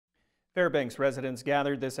Fairbanks residents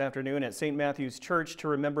gathered this afternoon at St. Matthew's Church to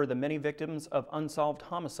remember the many victims of unsolved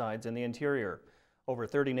homicides in the interior. Over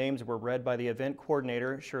 30 names were read by the event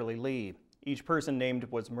coordinator, Shirley Lee. Each person named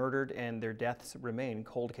was murdered and their deaths remain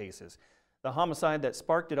cold cases. The homicide that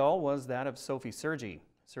sparked it all was that of Sophie Sergi.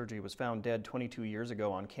 Sergi was found dead 22 years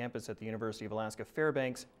ago on campus at the University of Alaska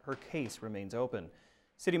Fairbanks. Her case remains open.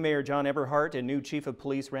 City Mayor John Eberhart and new Chief of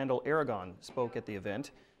Police Randall Aragon spoke at the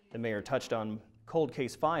event. The mayor touched on cold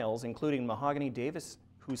case files, including Mahogany Davis,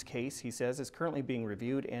 whose case, he says, is currently being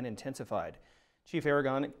reviewed and intensified. Chief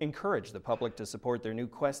Aragon encouraged the public to support their new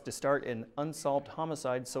quest to start an unsolved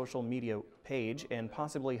homicide social media page and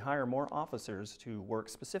possibly hire more officers to work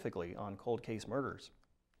specifically on cold case murders.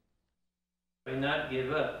 Not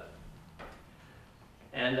give up.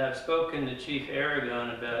 And I've spoken to Chief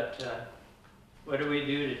Aragon about what do we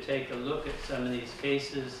do to take a look at some of these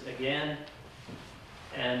cases again,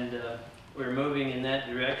 and we're moving in that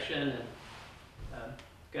direction. And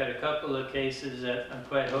got a couple of cases that I'm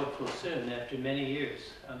quite hopeful soon, after many years,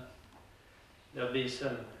 there'll be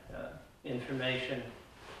some information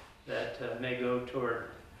that may go toward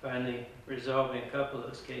finally resolving a couple of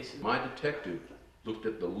those cases. My detective looked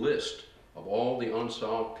at the list of all the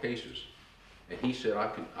unsolved cases, and he said,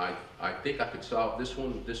 I think I could solve this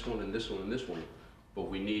one, this one, and this one, and this one, but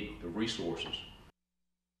we need the resources.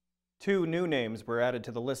 2 new names were added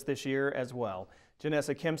to the list this year as well.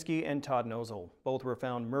 Janessa Kemsky and Todd Nozel. Both were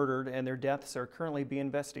found murdered, and their deaths are currently being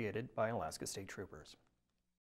investigated by Alaska State Troopers.